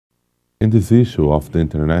In this issue of the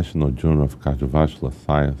International Journal of Cardiovascular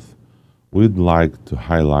Science, we'd like to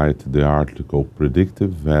highlight the article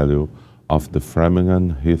Predictive Value of the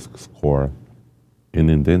Framingham Risk Score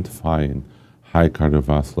in Identifying High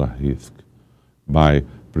Cardiovascular Risk by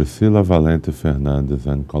Priscila, Valente, Fernandes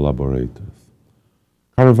and collaborators.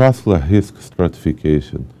 Cardiovascular risk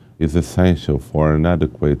stratification is essential for an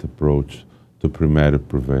adequate approach to primary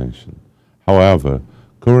prevention. However,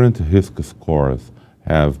 current risk scores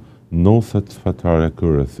have no satisfactory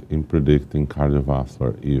accuracy in predicting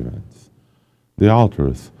cardiovascular events. The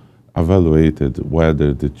authors evaluated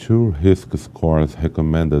whether the two risk scores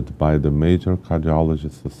recommended by the major cardiology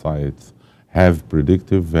societies have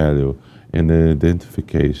predictive value in the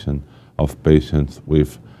identification of patients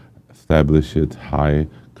with established high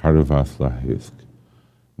cardiovascular risk.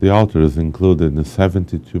 The authors included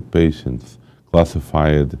 72 patients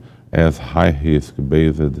classified as high risk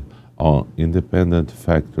based on independent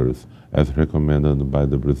factors as recommended by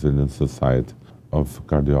the Brazilian Society of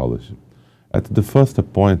Cardiology. At the first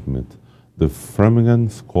appointment, the Framingham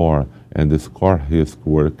score and the score risk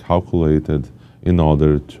were calculated in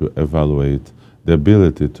order to evaluate the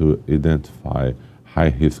ability to identify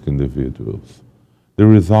high-risk individuals. The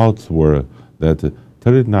results were that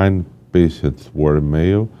 39 patients were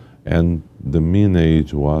male and the mean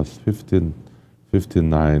age was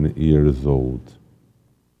 59 years old.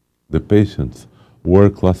 The patients were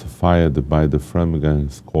classified by the Framingham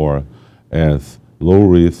score as low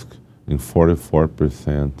risk in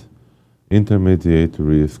 44%, intermediate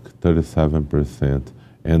risk 37%,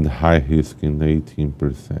 and high risk in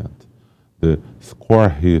 18%. The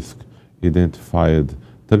score risk identified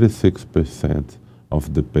 36%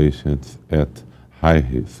 of the patients at high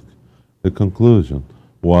risk. The conclusion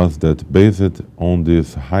was that based on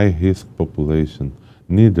this high-risk population,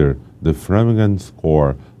 neither the Framingham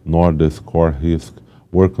score nor the score risk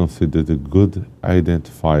were considered good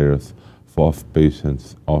identifiers of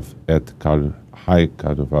patients at high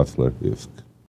cardiovascular risk.